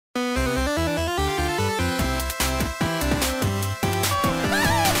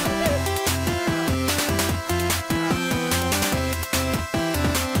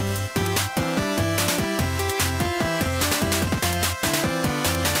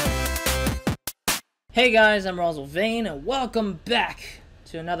Hey guys, I'm Rosal Vane, and welcome back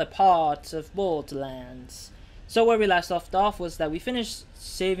to another part of Borderlands. So where we last left off was that we finished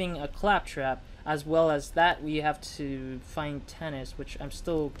saving a claptrap, as well as that we have to find Tannis, which I'm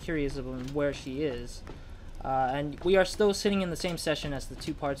still curious about where she is. And we are still sitting in the same session as the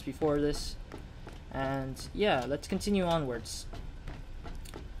two parts before this. And yeah, let's continue onwards.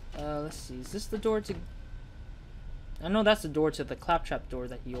 Let's see, is this the door to... I know that's the door to the claptrap door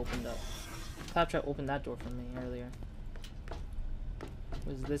that he opened up. Claptrap opened that door for me earlier.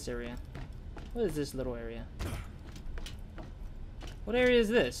 What is this area? What is this little area? What area is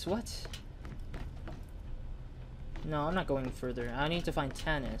this? What? No, I'm not going further. I need to find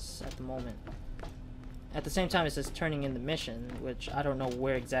Tannis at the moment. At the same time, it says turning in the mission, which I don't know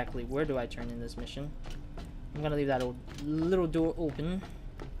where exactly. Where do I turn in this mission? I'm gonna leave that little door open.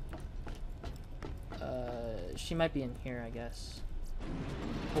 She might be in here, I guess.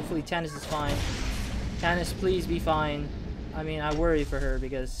 Hopefully Tannis is fine. Tannis, please be fine. I mean, I worry for her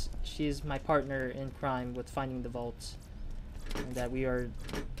because she's my partner in crime with finding the vault. And that we are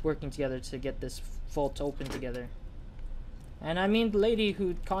working together to get this vault open together. And I mean, the lady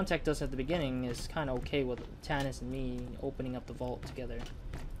who contacted us at the beginning is kind of okay with Tannis and me opening up the vault together.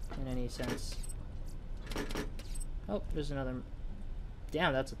 In any sense. Oh, there's another...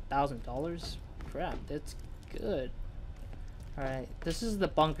 Damn, that's $1,000? Crap, that's good. Alright, this is the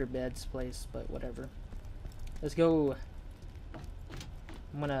bunker beds place, but whatever. Let's go.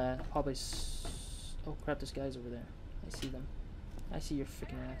 I'm gonna probably... Oh crap, this guy's over there. I see them. I see your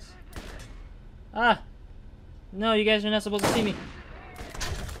freaking ass. Ah! No, you guys are not supposed to see me.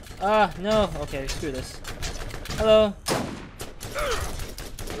 Ah, no. Okay, screw this. Hello.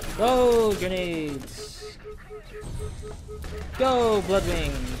 Go, grenades. Go,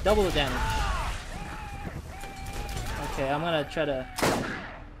 Bloodwing. Double the damage. Okay, I'm gonna try to...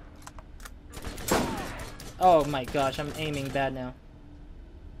 Oh my gosh, I'm aiming bad now.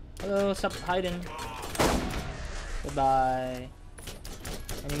 Hello, stop hiding. Goodbye.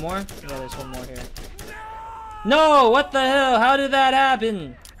 Any more? Yeah, there's one more here. No! What the hell? How did that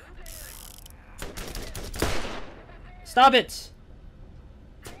happen? Stop it!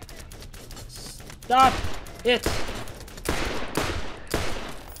 Stop it!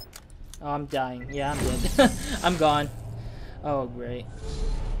 Oh, I'm dying. Yeah, I'm dead. I'm gone. Oh, great.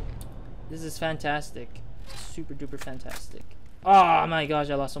 This is fantastic. Super duper fantastic. Oh my gosh,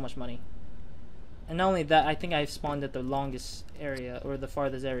 I lost so much money. And not only that, I think I've spawned at the longest area, or the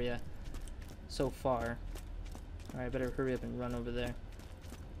farthest area so far. Alright, better hurry up and run over there.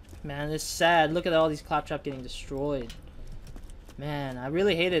 Man, it's sad. Look at all these claptrap getting destroyed. Man, I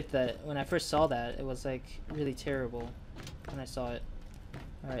really hated that when I first saw that. It was like really terrible when I saw it.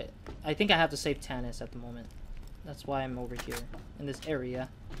 Alright, I think I have to save Tannis at the moment. That's why I'm over here, in this area.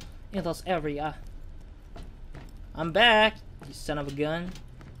 In this area. I'm back, you son of a gun.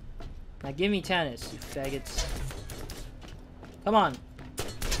 Now give me Tannis, you faggots. Come on.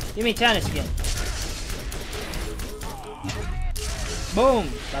 Give me Tannis again. Boom!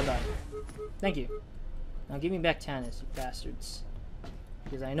 Bye-bye. Thank you. Now give me back Tannis, you bastards.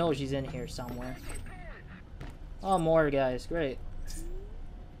 Because I know she's in here somewhere. Oh, more guys. Great.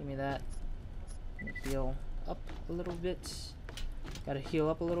 Give me that. Heal up a little bit. Gotta heal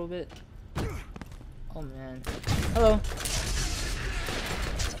up a little bit. Oh man. Hello.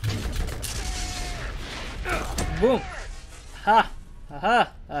 Boom. Ha. Ha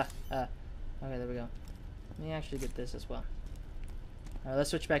ha. Ha ha. Okay, there we go. Let me actually get this as well. Alright, let's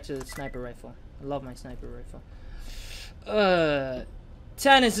switch back to the sniper rifle. I love my sniper rifle.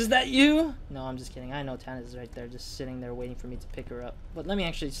 Tannis, is that you? No, I'm just kidding. I know Tannis is right there, just sitting there waiting for me to pick her up. But let me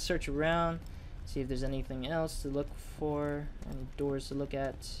actually search around, see if there's anything else to look for, any doors to look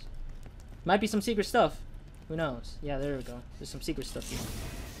at. Might be some secret stuff. Who knows? Yeah, there we go. There's some secret stuff here.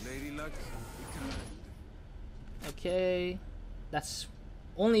 Lady Luck, okay, that's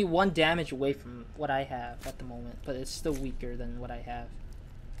only 1 damage away from what I have at the moment, but it's still weaker than what I have.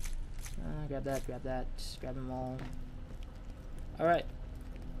 Grab that, grab that, grab them all. Alright.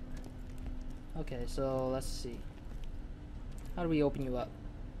 Okay, so let's see. How do we open you up?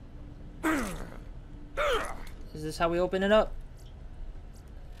 Is this how we open it up?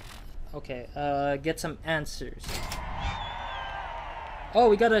 Okay, get some answers. Oh,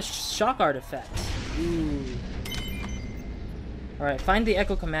 we got a shock artifact. Ooh. Alright, find the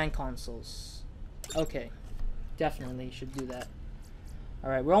Echo Command consoles. Okay, definitely should do that.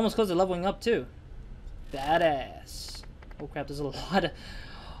 Alright, we're almost close to leveling up too. Badass. Oh crap, there's a lot of...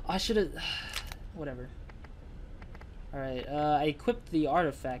 I should have... Whatever. Alright, I equipped the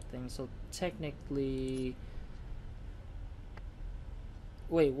artifact thing, so technically...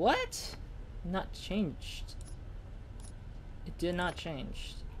 Wait, what? Not changed. It did not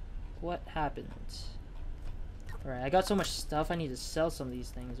change. What happened? Alright, I got so much stuff, I need to sell some of these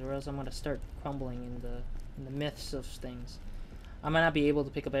things, or else I'm gonna start crumbling in the myths of things. I might not be able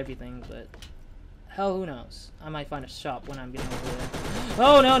to pick up everything, but hell, who knows? I might find a shop when I'm getting over there.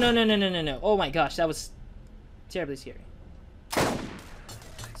 Oh, no, no, no, no, no, no, no. Oh my gosh, that was terribly scary.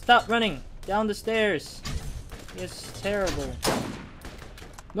 Stop running down the stairs. It's terrible.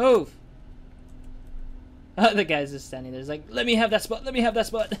 Move. The guy's just standing there. He's like, let me have that spot. Let me have that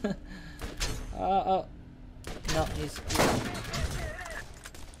spot. Oh. No, he's...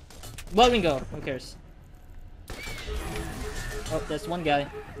 Let me go. Who cares? Oh, there's one guy.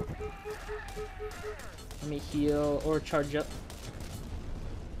 Let me heal or charge up.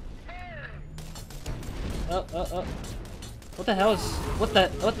 Oh. What the hell is... What the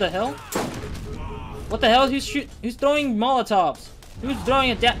hell? What the hell? Who's throwing Molotovs? Who's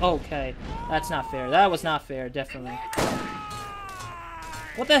throwing a okay. That's not fair. That was not fair, definitely.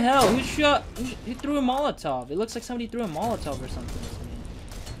 What the hell? Who threw a Molotov? It looks like somebody threw a Molotov or something to me.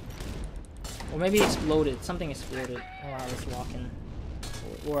 Or maybe it exploded. Something exploded while I was walking.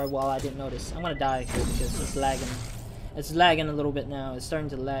 Or while I didn't notice. I'm gonna die here because it's lagging. It's lagging a little bit now. It's starting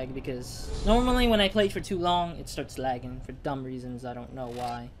to lag because normally when I play for too long, it starts lagging for dumb reasons. I don't know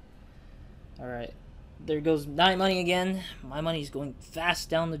why. Alright. There goes my money again. My money's going fast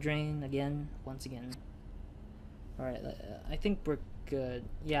down the drain again. Once again. Alright. I think we're good.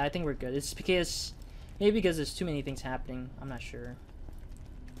 Yeah, I think we're good. It's because... Maybe because there's too many things happening. I'm not sure.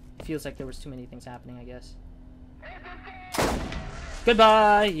 It feels like there was too many things happening, I guess.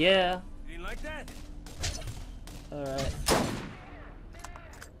 Goodbye! Yeah. Ain't like that. Alright.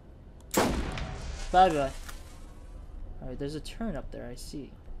 Bye-bye. Alright, there's a turn up there, I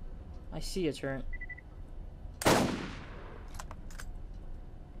see. I see a turn.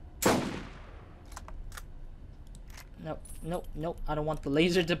 Nope. I don't want the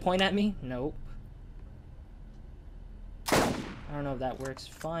laser to point at me. Nope. I don't know if that works.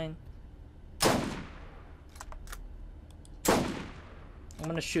 Fine. I'm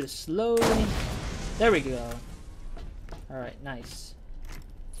gonna shoot it slowly. There we go. Alright, nice.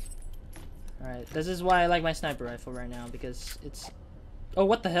 Alright, this is why I like my sniper rifle right now, because it's... Oh,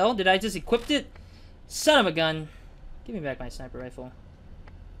 what the hell? Did I just equip it? Son of a gun. Give me back my sniper rifle.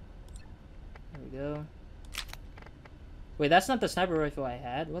 There we go. Wait, that's not the sniper rifle I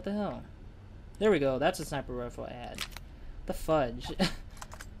had. What the hell? There we go. That's the sniper rifle I had. The fudge.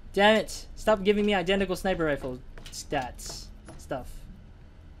 Damn it. Stop giving me identical sniper rifle stats. Stuff.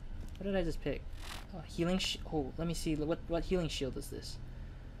 What did I just pick? Oh, healing oh, let me see. What healing shield is this?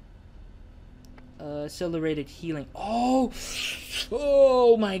 Accelerated healing. Oh!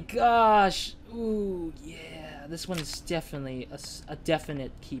 Oh my gosh! Ooh, yeah. This one's definitely a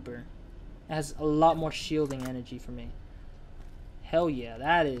definite keeper. It has a lot more shielding energy for me. Hell yeah,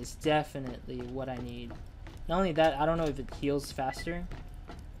 that is definitely what I need. Not only that, I don't know if it heals faster,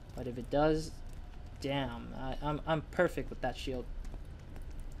 but if it does, damn, I'm perfect with that shield.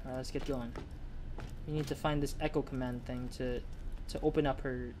 Alright, let's get going. We need to find this echo command thing to open up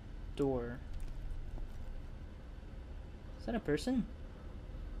her door. Is that a person?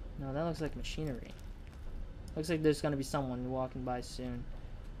 No, that looks like machinery. Looks like there's gonna be someone walking by soon.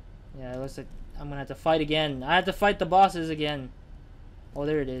 Yeah, it looks like I'm gonna have to fight again. I have to fight the bosses again. Oh,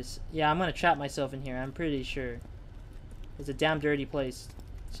 there it is. Yeah, I'm gonna trap myself in here. I'm pretty sure. It's a damn dirty place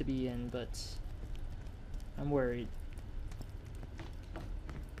to be in, but I'm worried.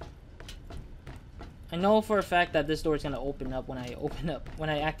 I know for a fact that this door is gonna open up when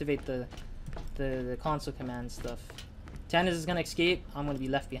I activate the console command stuff. Tannis is gonna escape. I'm gonna be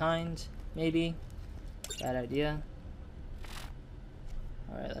left behind. Maybe. Bad idea.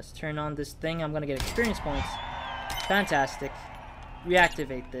 Alright, let's turn on this thing. I'm gonna get experience points. Fantastic.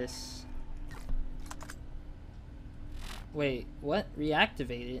 Reactivate this. Wait, what?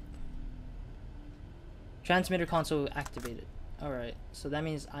 Reactivate it? Transmitter console activated. Alright, so that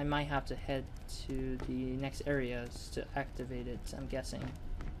means I might have to head to the next areas to activate it, I'm guessing.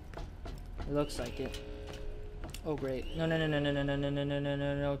 It looks like it. Oh great.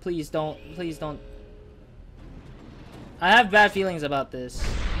 No. Please don't. Please don't. I have bad feelings about this.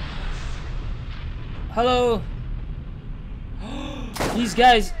 Hello? These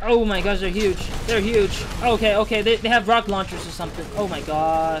guys, oh my gosh, they're huge. They're huge. Okay, they have rock launchers or something. Oh my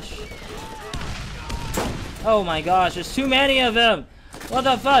gosh. Oh my gosh, there's too many of them. What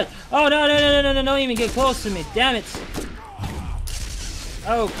the fuck? Oh no, don't even get close to me. Damn it.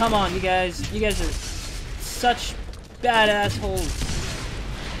 Oh, come on, you guys. You guys are such bad assholes.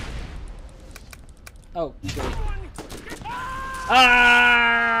 Oh, great.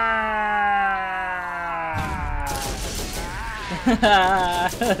 Ah!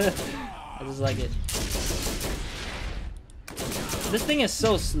 I just like it. This thing is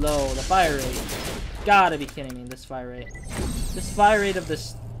so slow. The fire rate. Gotta be kidding me. This fire rate. This fire rate of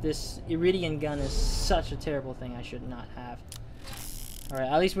this Iridian gun is such a terrible thing. I should not have. All right.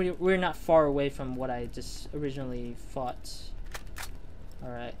 At least we're not far away from what I just originally fought. All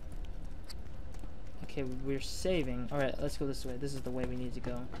right. Okay, we're saving. All right. Let's go this way. This is the way we need to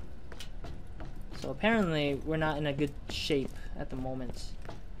go. So apparently we're not in a good shape at the moment.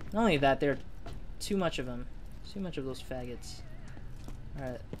 Not only that, there are too much of them. Too much of those faggots.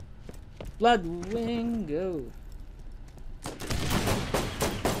 Alright. Bloodwing, go.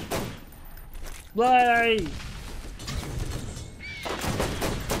 Blood!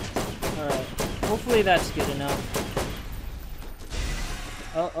 Alright. Hopefully that's good enough.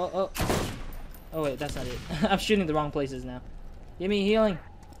 Oh. Oh wait, that's not it. I'm shooting the wrong places now. Give me healing.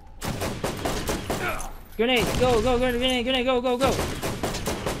 Grenade, go, grenade, go.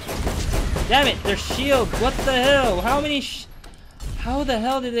 Damn it, their shield. What the hell? How many how the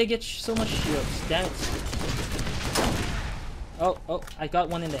hell did they get so much shields? Damn it. Oh, I got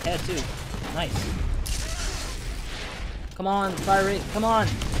one in the head too. Nice. Come on, fire rate, come on.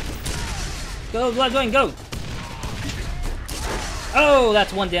 Go, Bloodwing, go. Oh,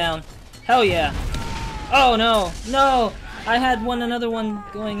 that's one down. Hell yeah. Oh no, no. I had another one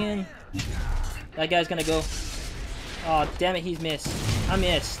going in. That guy's gonna go. Oh, damn it, he's missed. I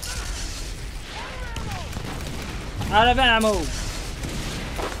missed. Out of ammo.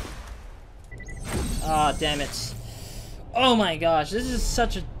 Oh, damn it. Oh my gosh, this is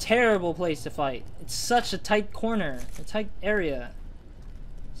such a terrible place to fight. It's such a tight corner, a tight area.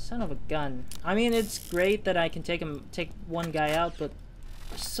 Son of a gun. I mean, it's great that I can take one guy out, but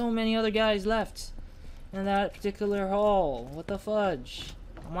there's so many other guys left in that particular hall. What the fudge?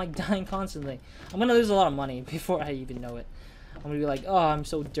 I'm like dying constantly. I'm gonna lose a lot of money before I even know it. I'm gonna be like, oh, I'm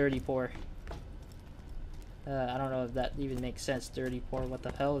so dirty poor. I don't know if that even makes sense, dirty poor. What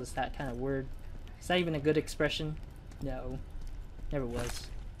the hell is that kind of word? Is that even a good expression? No. Never was.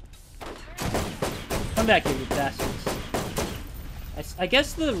 Come back here, you bastards. I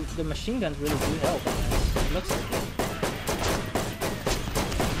guess the machine guns really do help, I guess. It looks like it.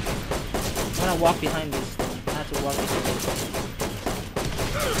 I'm gonna walk behind this thing. I have to walk behind this.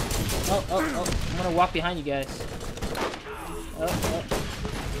 Oh. I'm gonna walk behind you guys. Oh.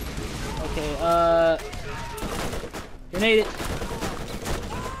 Okay, grenade it.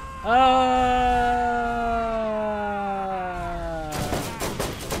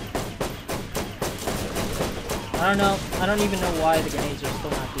 I don't know. I don't even know why the grenades are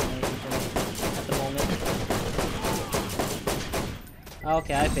still not doing anything for me at the moment.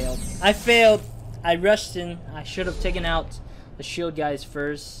 Okay, I failed. I rushed in. I should have taken out the shield guys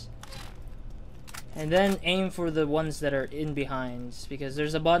first. And then aim for the ones that are in behind, because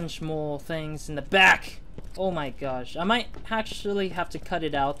there's a bunch more things in the back. Oh my gosh. I might actually have to cut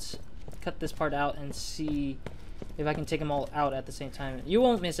this part out and see if I can take them all out at the same time. You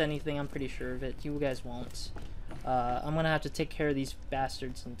won't miss anything, I'm pretty sure of it. You guys won't. I'm gonna have to take care of these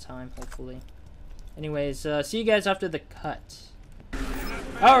bastards in time, hopefully. Anyways, see you guys after the cut.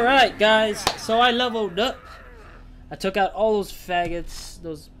 Alright guys, so I leveled up. I took out all those faggots,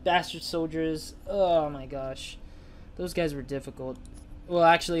 those bastard soldiers. Oh my gosh. Those guys were difficult. Well,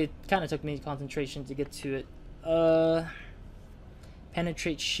 actually, it kind of took me concentration to get to it.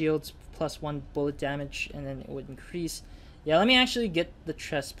 Penetrate shields plus 1 bullet damage, and then it would increase. Yeah, let me actually get the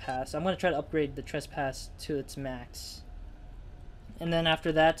trespass. I'm going to try to upgrade the trespass to its max. And then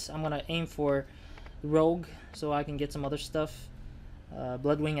after that, I'm going to aim for rogue so I can get some other stuff.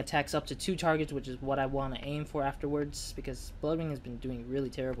 Bloodwing attacks up to 2 targets, which is what I want to aim for afterwards, because Bloodwing has been doing really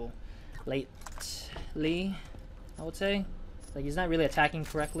terrible lately, I would say. Like, he's not really attacking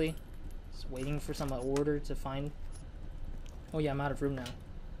correctly. Just waiting for some order to find. Oh yeah, I'm out of room now,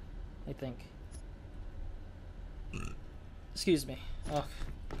 I think. Excuse me. Oh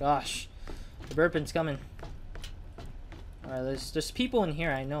gosh, the burping's coming. Alright, there's people in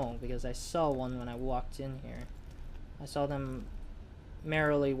here, I know, because I saw one when I walked in here. I saw them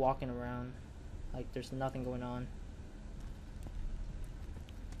merrily walking around like there's nothing going on.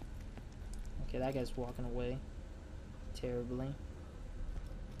 Okay, that guy's walking away terribly.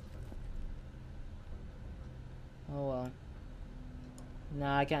 Oh well.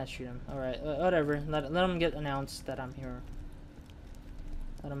 Nah, I can't shoot him. Alright, whatever. Let him get announced that I'm here.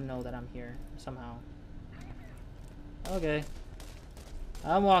 Let him know that I'm here somehow. Okay.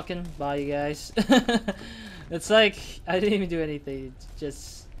 I'm walking. Bye, you guys. It's like I didn't even do anything. It's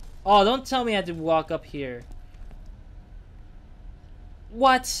just... Oh, don't tell me I had to walk up here.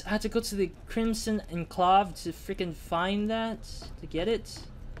 What? I had to go to the Crimson Enclave to freaking find that? To get it?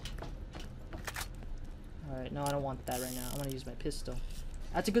 Alright, no, I don't want that right now. I want to use my pistol.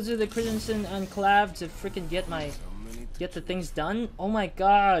 I have to go to the Crimson Enclave to freaking get the things done? Oh my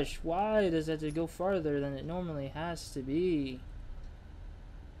gosh, why does it have to go farther than it normally has to be?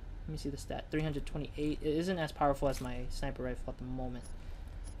 Let me see the stat. 328. It isn't as powerful as my sniper rifle at the moment.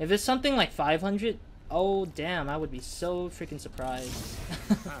 If it's something like 500, oh damn, I would be so freaking surprised.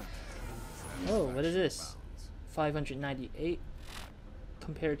 Oh, what is this? 598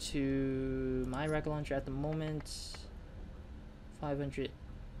 compared to my rocket launcher at the moment.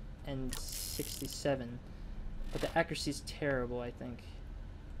 567. But the accuracy is terrible, I think.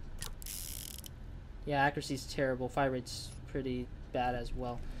 Yeah, accuracy is terrible. Fire rate's pretty bad as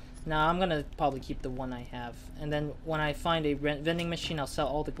well. Now I'm gonna probably keep the one I have, and then when I find a vending machine, I'll sell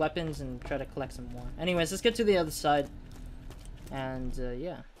all the weapons and try to collect some more. Anyways, let's get to the other side. And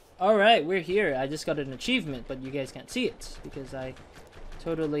yeah. All right, we're here. I just got an achievement, but you guys can't see it because I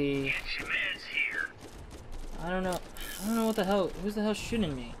totally. I don't know what the hell. Who's the hell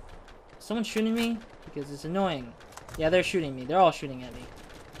shooting me? Someone shooting me? Because it's annoying. Yeah, they're shooting me. They're all shooting at me.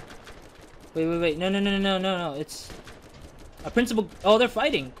 Wait. No. It's a principal. Oh, they're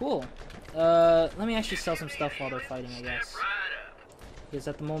fighting. Cool. Let me actually sell some stuff while they're fighting, I guess. Because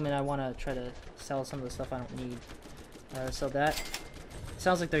at the moment, I want to try to sell some of the stuff I don't need. So that. It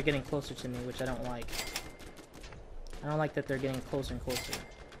sounds like they're getting closer to me, which I don't like. I don't like that they're getting closer and closer.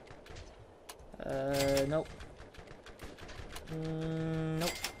 Nope.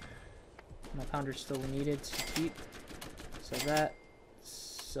 Nope. My pounder's still needed to keep. So that.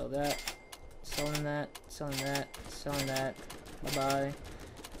 Selling that. Selling that. Bye-bye.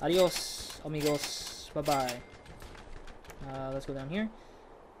 Adios, amigos. Bye-bye. Let's go down here.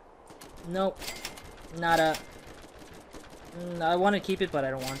 Nope. Nada. I want to keep it, but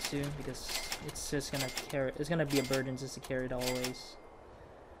I don't want to because it's just gonna carry. It's gonna be a burden just to carry it always.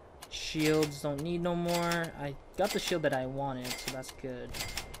 Shields don't need no more. I got the shield that I wanted, so that's good.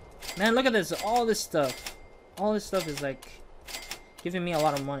 Man, look at this. All this stuff. All this stuff is like giving me a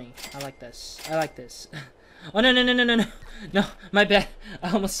lot of money. I like this. I like this. Oh no. No, my bad.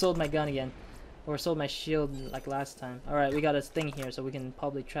 I almost sold my gun again. Or sold my shield like last time. Alright, we got a thing here so we can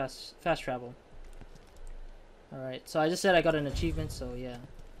probably fast travel. Alright, so I just said I got an achievement, so yeah.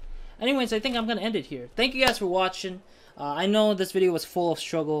 Anyways, I think I'm gonna end it here. Thank you guys for watching. I know this video was full of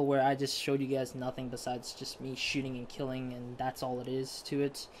struggle where I just showed you guys nothing besides just me shooting and killing, and that's all it is to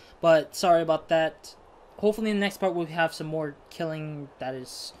it. But sorry about that. Hopefully in the next part we'll have some more killing that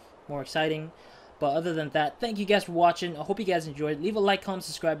is more exciting. But other than that, thank you guys for watching. I hope you guys enjoyed. Leave a like, comment,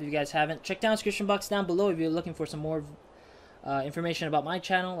 subscribe if you guys haven't. Check down the description box down below if you're looking for some more information about my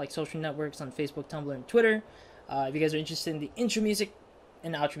channel, like social networks on Facebook, Tumblr, and Twitter. If you guys are interested in the intro music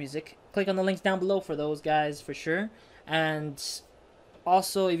and outro music, click on the links down below for those guys for sure. And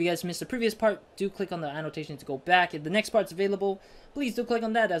also, if you guys missed the previous part, do click on the annotation to go back. If the next part's available, please do click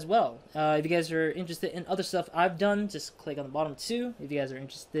on that as well. If you guys are interested in other stuff I've done, just click on the bottom too, if you guys are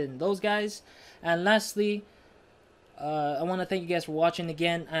interested in those guys. And lastly, I want to thank you guys for watching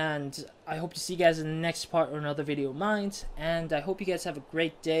again, and I hope to see you guys in the next part or another video of mine. And I hope you guys have a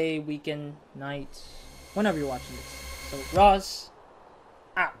great day, weekend, night, whenever you're watching this. So, Roz.